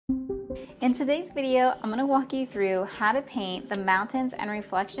In today's video, I'm going to walk you through how to paint the mountains and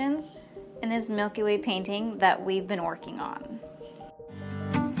reflections in this Milky Way painting that we've been working on.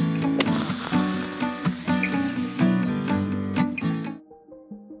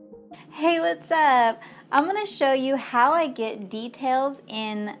 Hey, what's up? I'm going to show you how I get details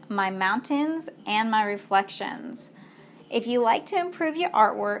in my mountains and my reflections. If you like to improve your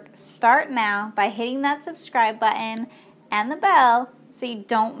artwork, start now by hitting that subscribe button and the bell so you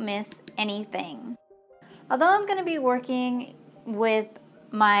don't miss anything. Although I'm going to be working with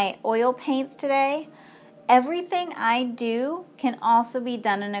my oil paints today, everything I do can also be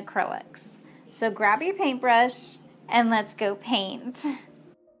done in acrylics. So grab your paintbrush and let's go paint.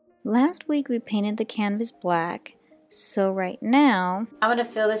 Last week we painted the canvas black, so right now I'm going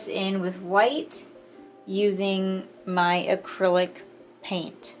to fill this in with white using my acrylic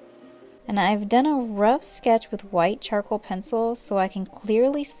paint. And I've done a rough sketch with white charcoal pencil so I can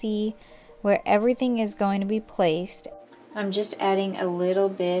clearly see where everything is going to be placed. I'm just adding a little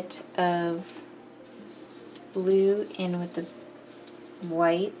bit of blue in with the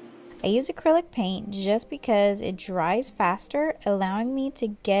white. I use acrylic paint just because it dries faster, allowing me to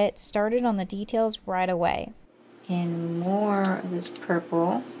get started on the details right away. And more of this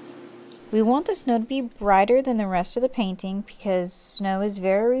purple. We want the snow to be brighter than the rest of the painting because snow is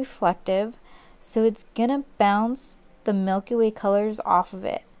very reflective, so it's gonna bounce the Milky Way colors off of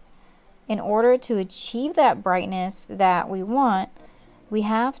it. In order to achieve that brightness that we want, we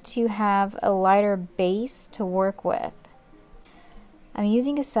have to have a lighter base to work with. I'm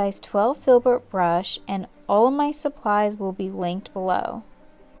using a size 12 filbert brush and all of my supplies will be linked below.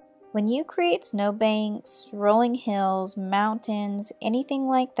 When you create snowbanks, rolling hills, mountains, anything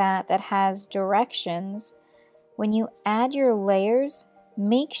like that that has directions, when you add your layers,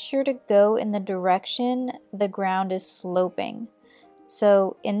 make sure to go in the direction the ground is sloping.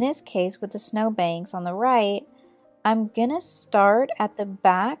 So in this case with the snowbanks on the right, I'm gonna start at the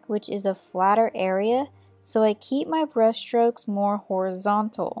back, which is a flatter area, so I keep my brush strokes more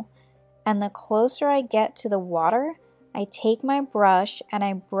horizontal. And the closer I get to the water, I take my brush and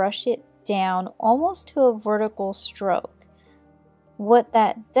I brush it down almost to a vertical stroke. What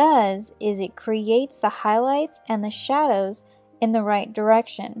that does is it creates the highlights and the shadows in the right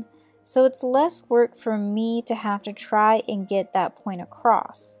direction. So it's less work for me to have to try and get that point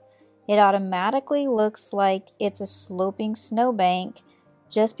across. It automatically looks like it's a sloping snowbank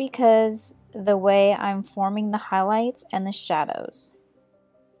just because the way I'm forming the highlights and the shadows.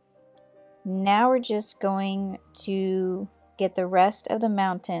 Now we're just going to get the rest of the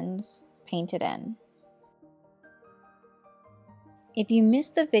mountains painted in. If you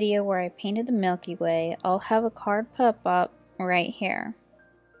missed the video where I painted the Milky Way, I'll have a card pop up right here.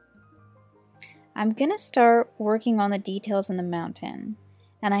 I'm gonna start working on the details in the mountain.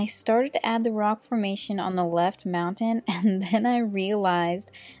 And I started to add the rock formation on the left mountain, and then I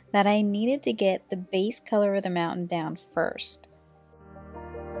realized that I needed to get the base color of the mountain down first.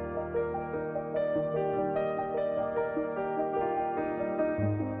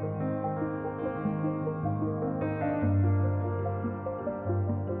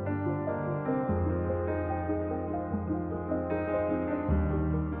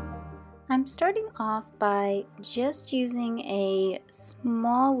 I'm starting off by just using a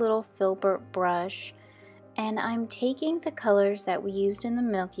small little filbert brush, and I'm taking the colors that we used in the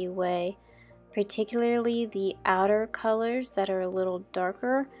Milky Way, particularly the outer colors that are a little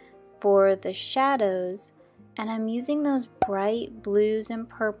darker for the shadows, and I'm using those bright blues and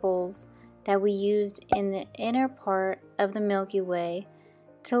purples that we used in the inner part of the Milky Way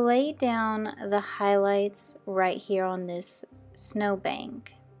to lay down the highlights right here on this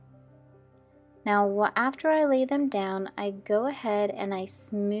snowbank. Now, after I lay them down, I go ahead and I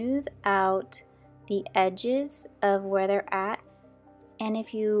smooth out the edges of where they're at. And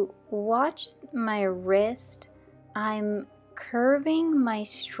if you watch my wrist, I'm curving my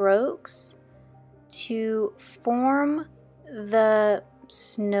strokes to form the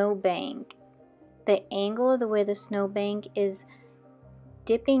snowbank. The angle of the way the snowbank is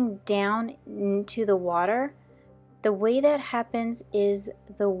dipping down into the water. The way that happens is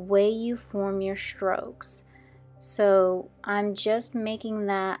the way you form your strokes. So I'm just making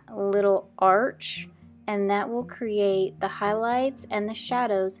that little arch, and that will create the highlights and the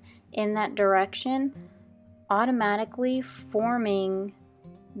shadows in that direction, automatically forming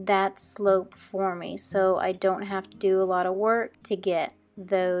that slope for me. So I don't have to do a lot of work to get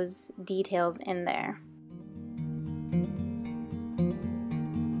those details in there.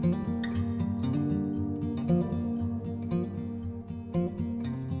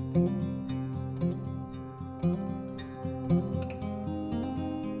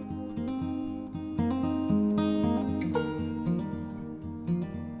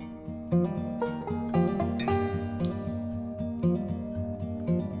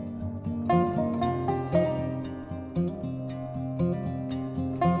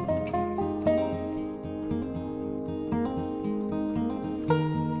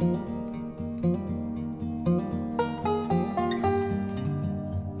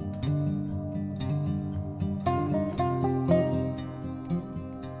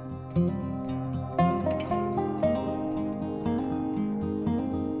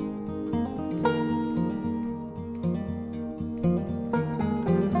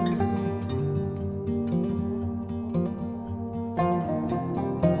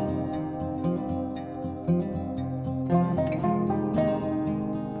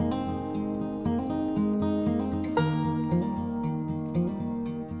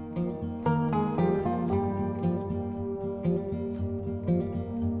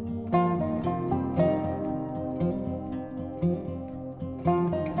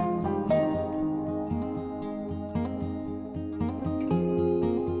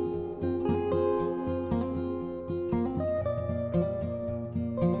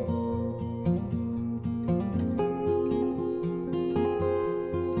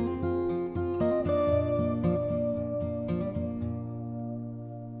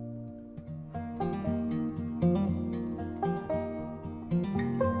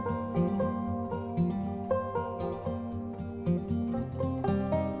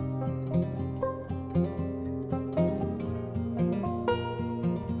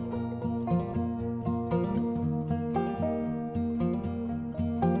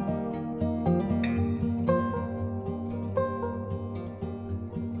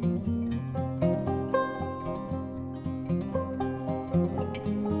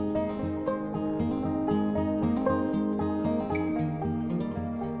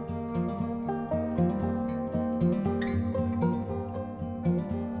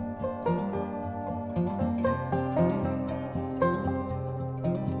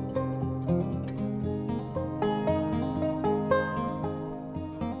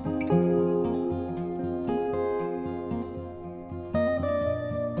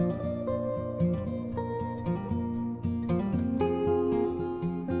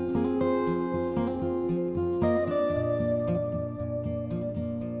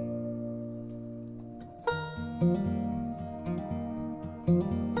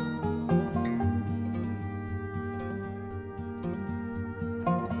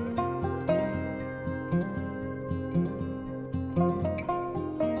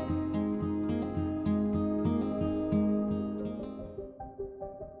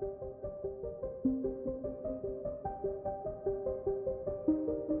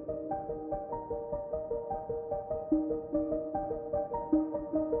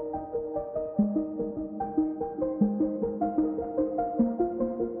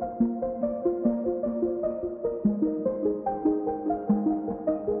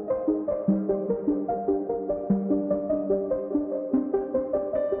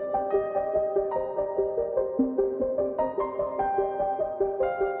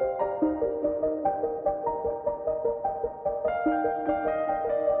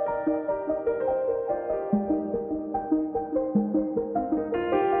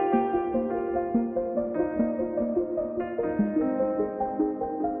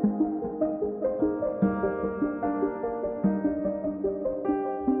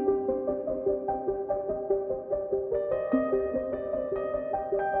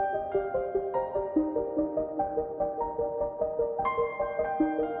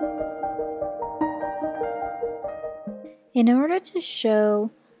 In order to show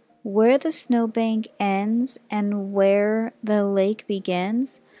where the snowbank ends and where the lake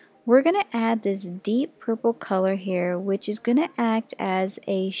begins, we're going to add this deep purple color here, which is going to act as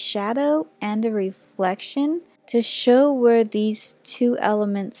a shadow and a reflection to show where these two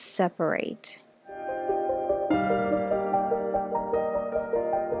elements separate.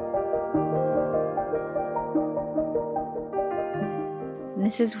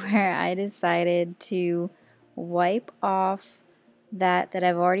 This is where I decided to wipe off that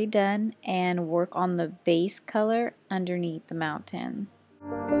I've already done and work on the base color underneath the mountain.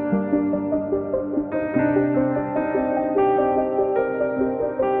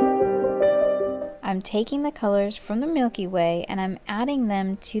 I'm taking the colors from the Milky Way and I'm adding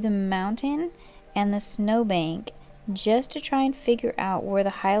them to the mountain and the snowbank just to try and figure out where the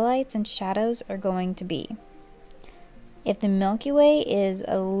highlights and shadows are going to be. If the Milky Way is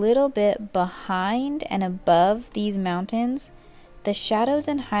a little bit behind and above these mountains, the shadows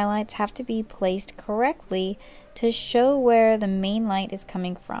and highlights have to be placed correctly to show where the main light is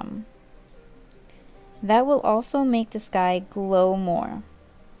coming from. That will also make the sky glow more.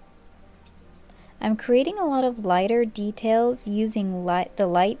 I'm creating a lot of lighter details using the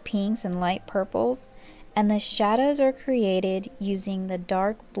light pinks and light purples, and the shadows are created using the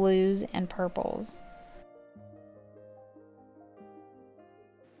dark blues and purples.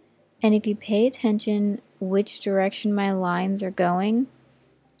 And if you pay attention which direction my lines are going,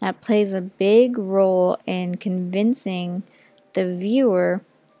 that plays a big role in convincing the viewer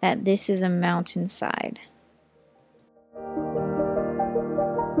that this is a mountainside.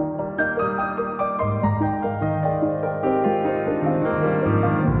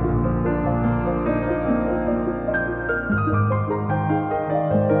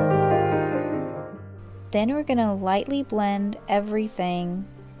 Then we're going to lightly blend everything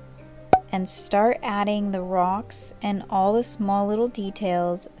and start adding the rocks and all the small little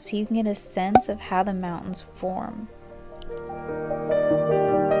details so you can get a sense of how the mountains form.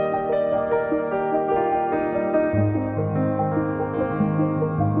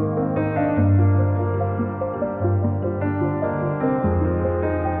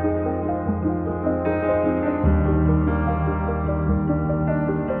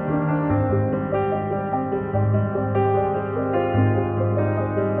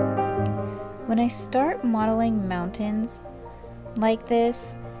 When I start modeling mountains like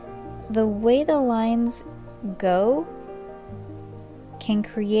this, the way the lines go can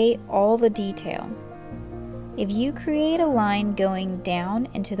create all the detail. If you create a line going down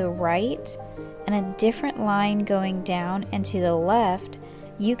and to the right and a different line going down and to the left,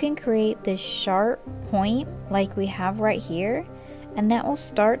 you can create this sharp point like we have right here, and that will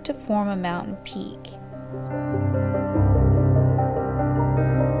start to form a mountain peak.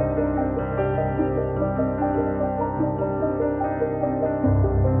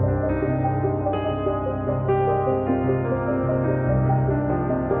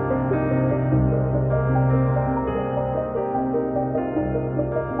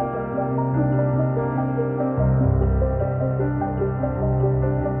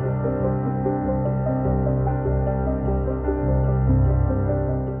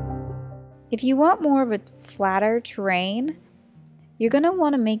 If you want more of a flatter terrain, you're going to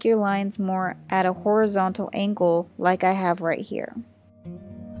want to make your lines more at a horizontal angle like I have right here.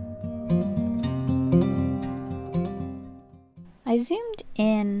 I zoomed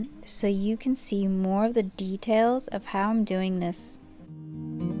in so you can see more of the details of how I'm doing this.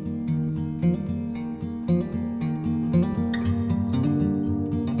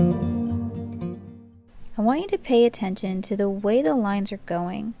 I want you to pay attention to the way the lines are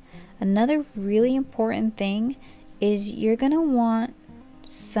going. Another really important thing is you're going to want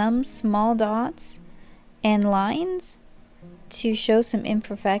some small dots and lines to show some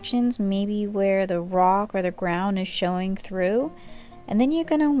imperfections, maybe where the rock or the ground is showing through. And then you're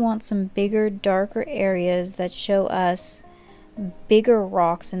going to want some bigger, darker areas that show us bigger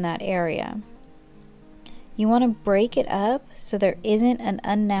rocks in that area. You want to break it up so there isn't an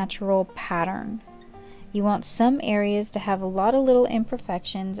unnatural pattern. You want some areas to have a lot of little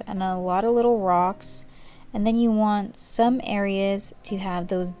imperfections and a lot of little rocks, and then you want some areas to have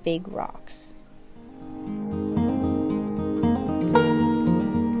those big rocks.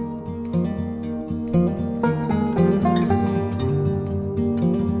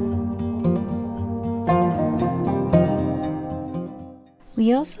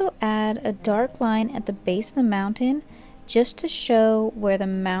 We also add a dark line at the base of the mountain just to show where the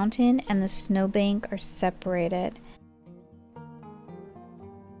mountain and the snowbank are separated.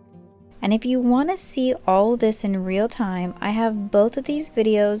 And if you want to see all of this in real time, I have both of these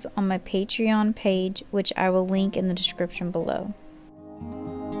videos on my Patreon page, which I will link in the description below.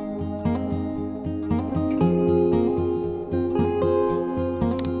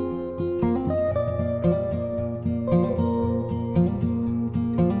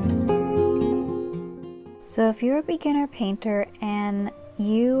 So if you're a beginner painter and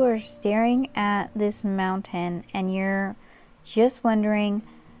you are staring at this mountain and you're just wondering,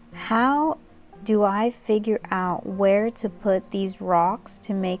 how do I figure out where to put these rocks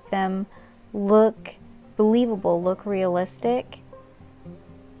to make them look believable, look realistic?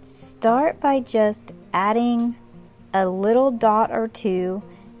 Start by just adding a little dot or two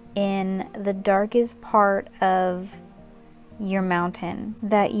in the darkest part of your mountain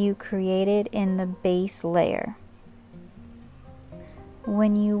that you created in the base layer.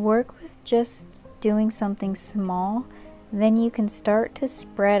 When you work with just doing something small, then you can start to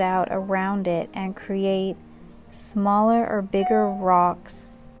spread out around it and create smaller or bigger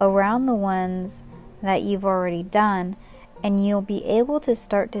rocks around the ones that you've already done, and you'll be able to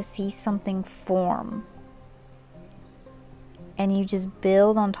start to see something form. And you just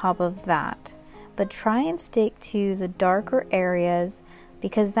build on top of that. But try and stick to the darker areas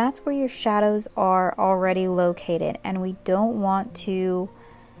because that's where your shadows are already located, and we don't want to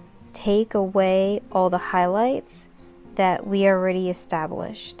take away all the highlights that we already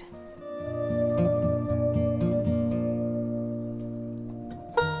established.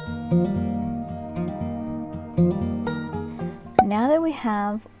 Now that we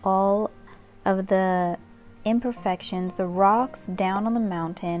have all of the imperfections, the rocks down on the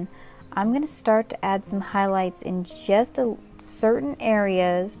mountain, I'm going to start to add some highlights in just certain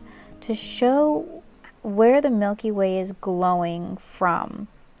areas to show where the Milky Way is glowing from,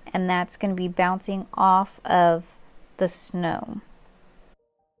 and that's going to be bouncing off of the snow.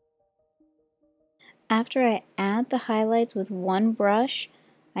 After I add the highlights with one brush,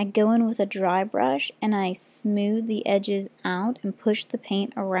 I go in with a dry brush and I smooth the edges out and push the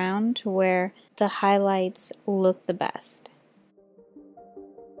paint around to where the highlights look the best.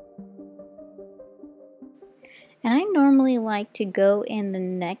 And I normally like to go in the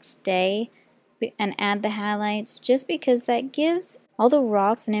next day and add the highlights just because that gives all the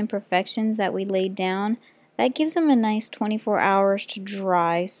rocks and imperfections that we laid down, that gives them a nice 24 hours to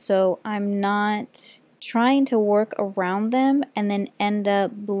dry, so I'm not trying to work around them and then end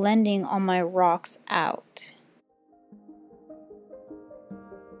up blending all my rocks out.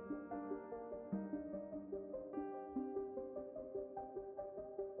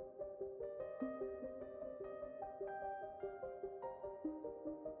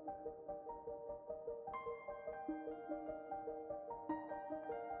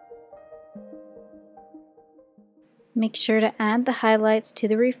 Make sure to add the highlights to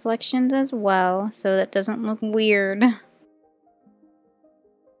the reflections as well so that doesn't look weird.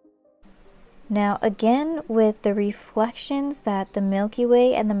 Now again, with the reflections that the Milky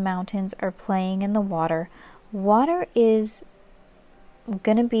Way and the mountains are playing in the water, water is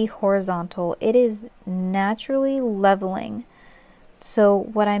going to be horizontal. It is naturally leveling. So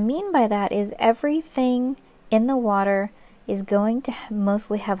what I mean by that is everything in the water is going to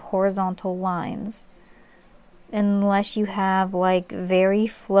mostly have horizontal lines. Unless you have like very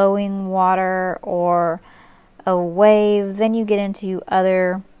flowing water or a wave, then you get into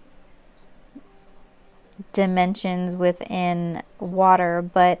other dimensions within water.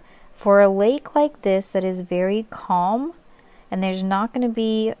 But for a lake like this that is very calm and there's not going to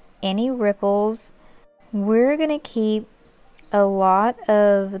be any ripples, we're going to keep a lot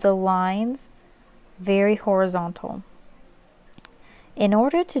of the lines very horizontal. In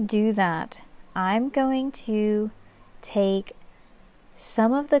order to do that, I'm going to take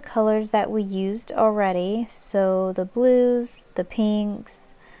some of the colors that we used already, so the blues, the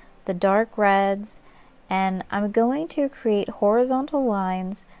pinks, the dark reds, and I'm going to create horizontal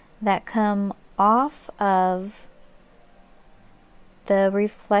lines that come off of the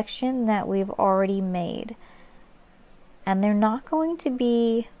reflection that we've already made. And they're not going to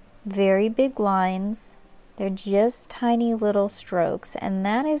be very big lines. They're just tiny little strokes, and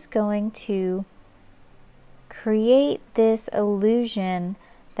that is going to create this illusion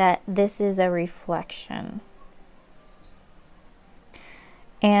that this is a reflection.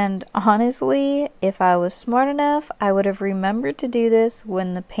 And honestly, if I was smart enough, I would have remembered to do this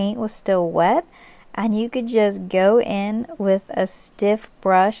when the paint was still wet, and you could just go in with a stiff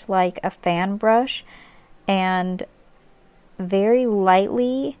brush like a fan brush and very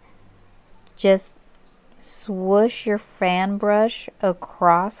lightly just swoosh your fan brush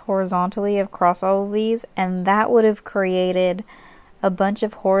horizontally across all of these, and that would have created a bunch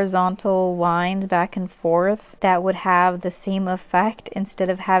of horizontal lines back and forth that would have the same effect instead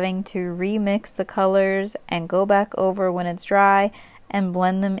of having to remix the colors and go back over when it's dry and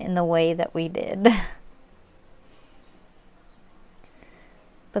blend them in the way that we did.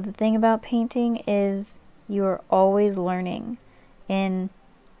 But the thing about painting is you are always learning. In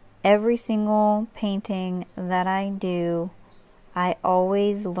every single painting that I do, I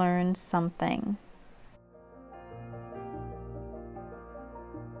always learn something.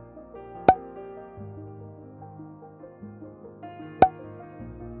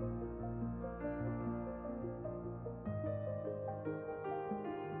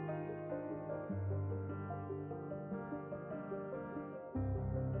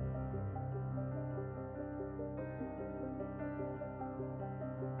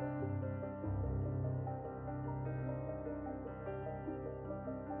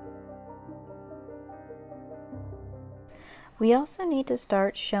 We also need to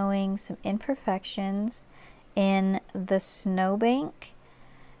start showing some imperfections in the snowbank,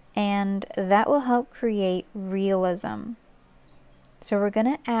 and that will help create realism. So we're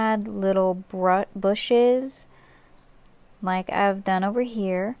going to add little bushes like I've done over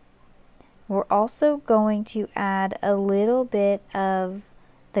here. We're also going to add a little bit of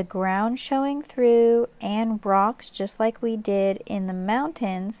the ground showing through and rocks just like we did in the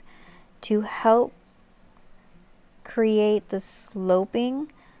mountains to help create the sloping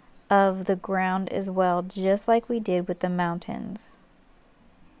of the ground as well, just like we did with the mountains.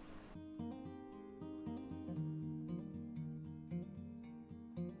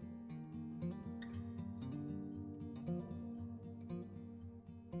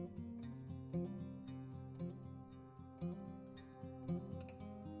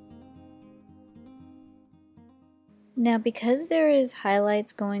 Now, because there is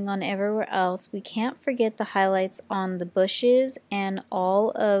highlights going on everywhere else, we can't forget the highlights on the bushes and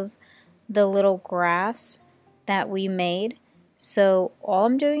all of the little grass that we made. So all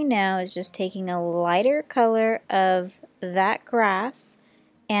I'm doing now is just taking a lighter color of that grass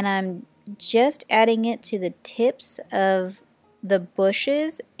and I'm just adding it to the tips of the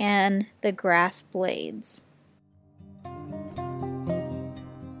bushes and the grass blades.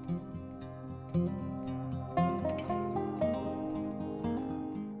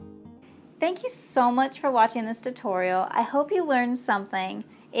 Thank you so much for watching this tutorial. I hope you learned something.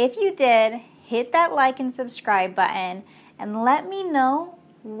 If you did, hit that like and subscribe button and let me know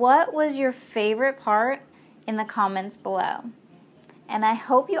what was your favorite part in the comments below. And I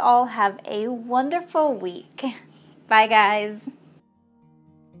hope you all have a wonderful week. Bye guys.